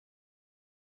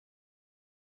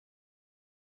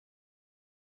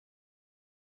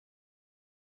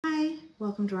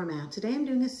welcome to our math. Today I'm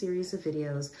doing a series of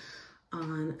videos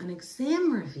on an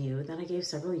exam review that I gave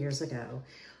several years ago.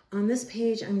 On this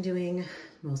page I'm doing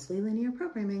mostly linear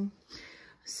programming.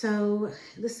 So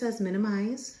this says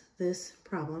minimize this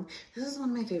problem. This is one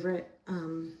of my favorite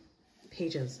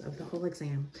pages of the whole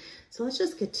exam. So let's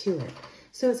just get to it.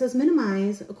 So it says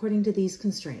minimize according to these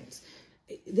constraints.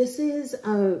 This is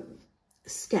a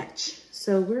sketch.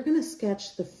 So we're going to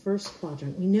sketch the first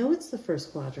quadrant. We know it's the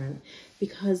first quadrant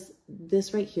because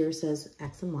this right here says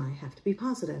x and y have to be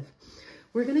positive.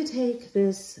 We're going to take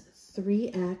this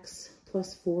 3x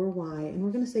plus 4y and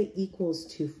we're going to say equals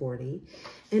 240.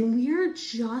 And we are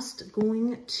just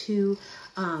going to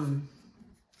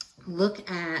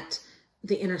look at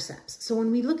the intercepts. So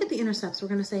when we look at the intercepts, we're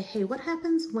going to say, hey, what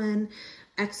happens when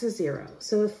x is 0?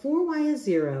 So if 4y is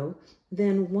 0,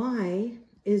 then y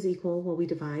is equal, well, we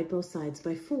divide both sides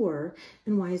by 4,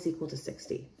 and y is equal to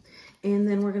 60. And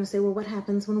then we're going to say, well, what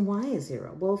happens when y is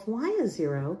 0? Well, if y is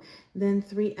 0, then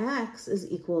 3x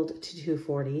is equal to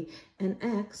 240, and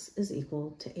x is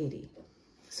equal to 80.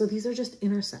 So these are just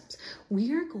intercepts.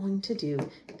 We are going to do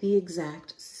the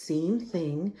exact same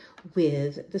thing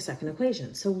with the second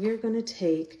equation. So we're going to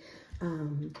take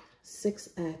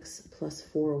 6x plus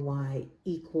 4y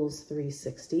equals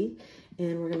 360.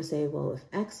 And we're going to say, well, if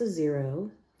x is 0,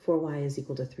 4y is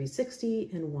equal to 360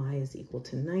 and y is equal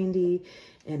to 90.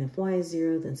 And if y is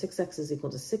 0, then 6x is equal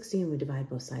to 60 and we divide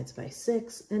both sides by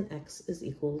 6 and x is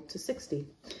equal to 60.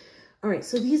 All right,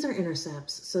 so these are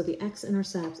intercepts. So the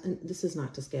x-intercepts, and this is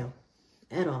not to scale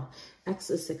at all. X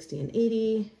is 60 and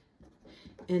 80,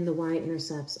 and the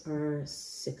y-intercepts are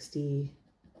 60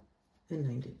 and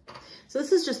 90. So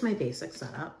this is just my basic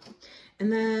setup.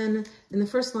 And then in the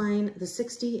first line, the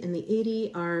 60 and the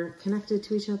 80 are connected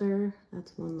to each other.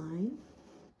 That's one line.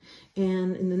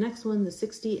 And in the next one, the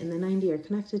 60 and the 90 are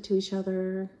connected to each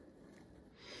other.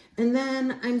 And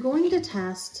then I'm going to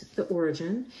test the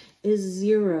origin. Is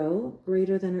 0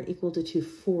 greater than or equal to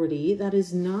 240? That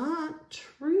is not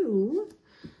true.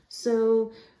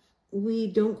 So we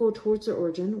don't go towards the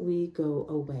origin, we go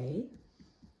away.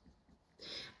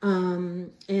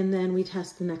 And then we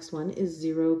test the next one. Is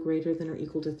 0 greater than or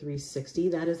equal to 360?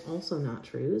 That is also not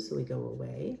true, so we go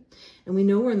away. And we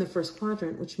know we're in the first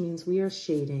quadrant, which means we are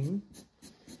shading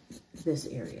this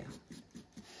area.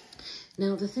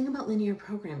 Now, the thing about linear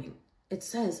programming, it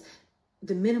says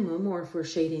the minimum, or if we're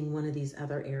shading one of these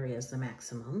other areas, the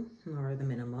maximum or the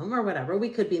minimum or whatever, we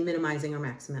could be minimizing or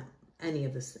maximum any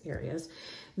of these areas.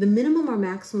 The minimum or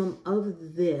maximum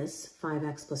of this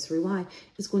 5x plus 3y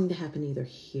is going to happen either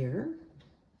here,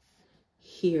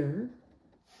 here,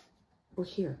 or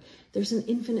here. There's an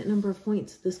infinite number of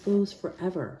points. This goes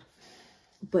forever,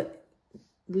 but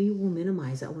we will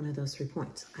minimize at one of those 3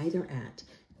 points, either at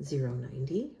 0,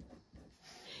 90,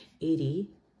 80,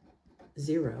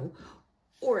 0,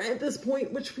 or at this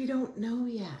point, which we don't know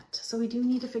yet. So we do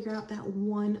need to figure out that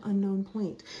one unknown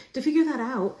point. To figure that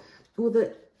out, well,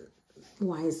 the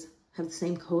y's have the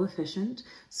same coefficient.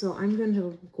 So I'm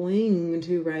going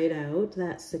to write out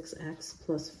that 6x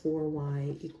plus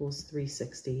 4y equals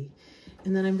 360.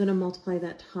 And then I'm going to multiply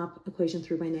that top equation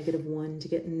through by -1 to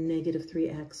get negative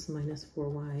 3x minus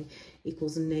 4y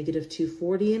equals negative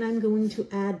 240. And I'm going to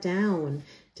add down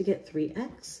to get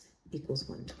 3x equals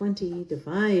 120,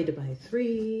 divide by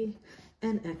 3,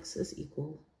 and x is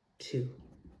equal to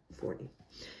 40.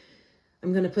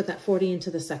 I'm going to put that 40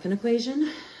 into the second equation,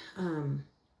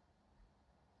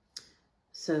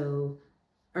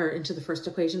 or into the first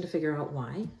equation to figure out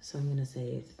y. So I'm going to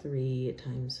say 3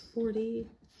 times 40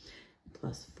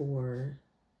 plus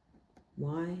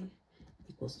 4y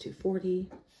equals 240.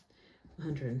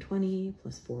 120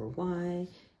 plus 4y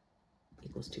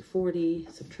equals 240.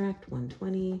 Subtract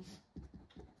 120.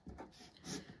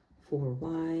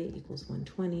 4y equals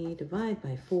 120. Divide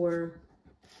by 4.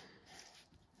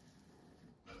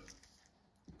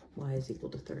 Y is equal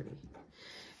to 30.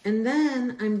 And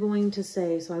then I'm going to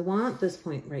say, so I want this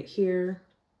point right here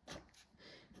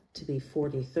to be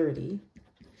 40, 30.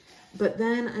 But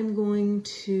then I'm going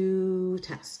to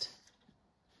test.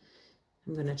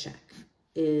 I'm going to check.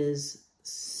 Is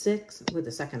 6 with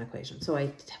the second equation. So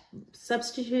I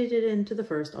substituted into the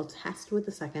first. I'll test with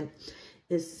the second.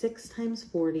 Is 6 times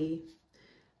 40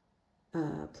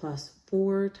 plus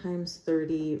 4 times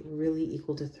 30 really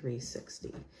equal to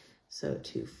 360? So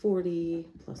 240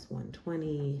 plus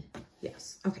 120,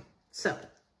 yes. Okay, so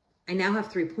I now have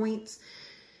 3 points.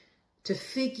 To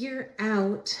figure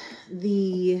out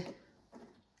the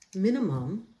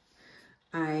minimum,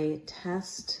 I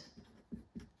test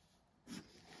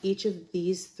each of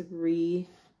these 3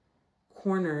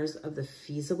 corners of the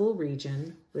feasible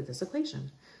region with this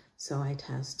equation. So I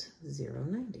test 0,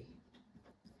 90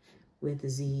 with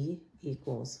z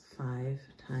equals 5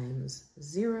 times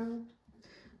 0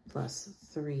 plus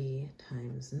 3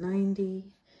 times 90,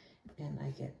 and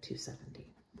I get 270.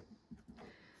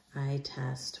 I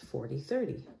test 40,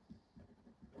 30.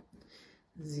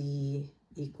 Z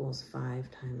equals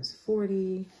 5 times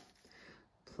 40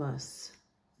 plus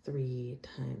 3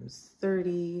 times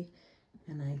 30,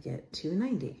 and I get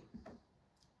 290.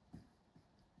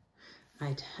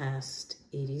 I test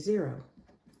 80, 0.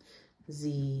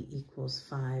 Z equals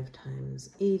 5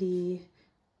 times 80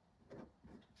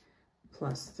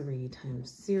 plus 3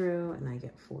 times 0, and I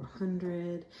get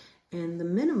 400. And the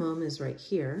minimum is right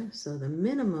here. So the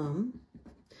minimum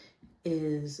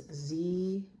is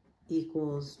Z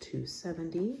equals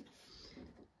 270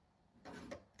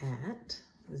 at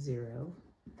 0,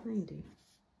 90.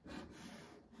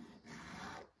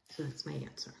 So that's my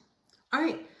answer. All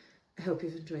right, I hope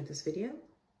you've enjoyed this video.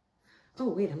 Oh,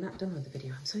 wait, I'm not done with the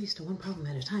video. I'm so used to one problem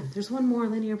at a time. There's one more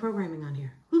linear programming on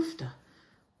here. Oofta.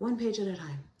 One page at a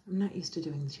time. I'm not used to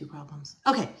doing the 2 problems.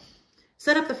 Okay,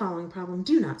 set up the following problem.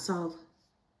 Do not solve.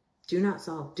 Do not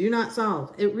solve. Do not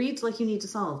solve. It reads like you need to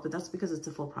solve, but that's because it's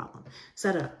a full problem.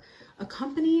 Set it up. A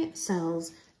company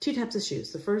sells 2 types of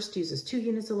shoes. The first uses 2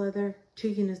 units of leather, 2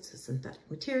 units of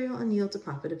synthetic material, and yields a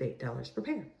profit of $8 per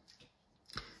pair.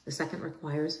 The second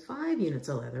requires 5 units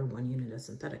of leather, 1 unit of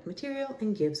synthetic material,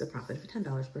 and gives a profit of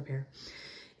 $10 per pair.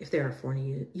 If there are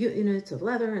 40 units of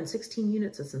leather and 16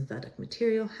 units of synthetic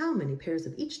material, how many pairs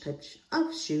of each type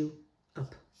of shoe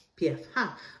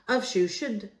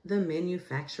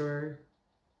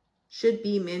should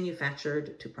be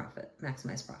manufactured to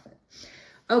maximize profit?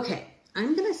 Okay,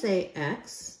 I'm gonna say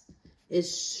X is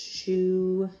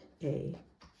shoe A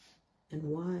and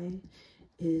Y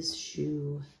is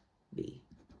shoe B.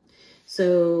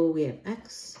 So we have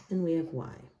X and we have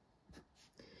Y.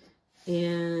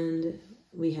 And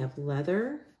we have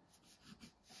leather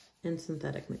and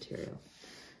synthetic material.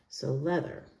 So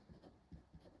leather,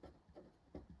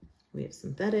 we have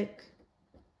synthetic.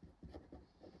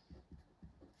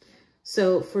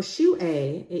 So for shoe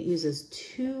A, it uses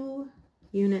 2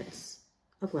 units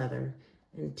of leather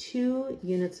and 2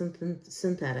 units of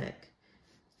synthetic.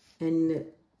 And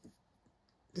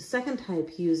the second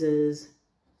type uses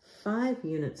 5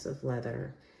 units of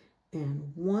leather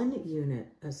and 1 unit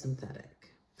of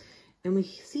synthetic. And we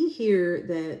see here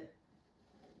that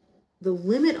the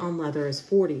limit on leather is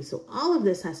 40, so all of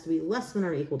this has to be less than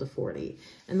or equal to 40.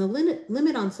 And the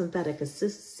limit on synthetic is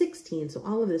 16, so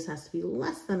all of this has to be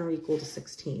less than or equal to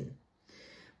 16.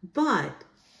 But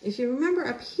if you remember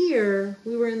up here,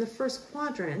 we were in the first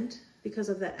quadrant because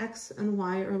of the X and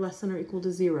Y are less than or equal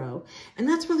to 0. And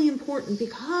that's really important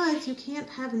because you can't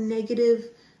have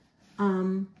negative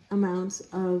amounts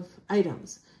of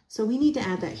items. So we need to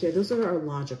add that here. Those are our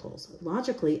logicals.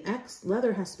 Logically, X,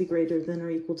 leather has to be greater than or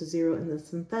equal to 0, and the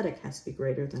synthetic has to be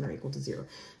greater than or equal to 0.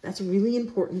 That's really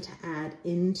important to add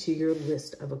into your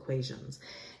list of equations.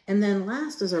 And then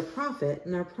last is our profit,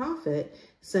 and our profit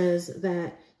says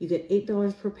that you get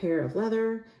 $8 per pair of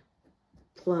leather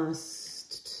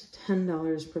plus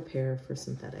 $10 per pair for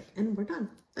synthetic. And we're done.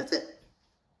 That's it.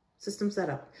 System set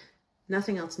up.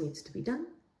 Nothing else needs to be done.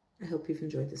 I hope you've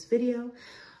enjoyed this video.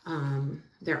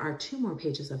 There are 2 more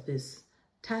pages of this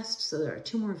test, so there are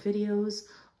 2 more videos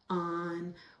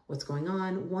on what's going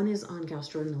on. One is on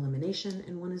Gauss-Jordan elimination,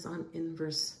 and one is on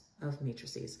inverse of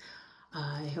matrices.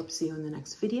 I hope to see you in the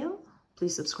next video.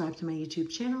 Please subscribe to my YouTube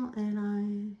channel,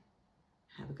 and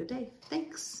have a good day.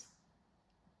 Thanks.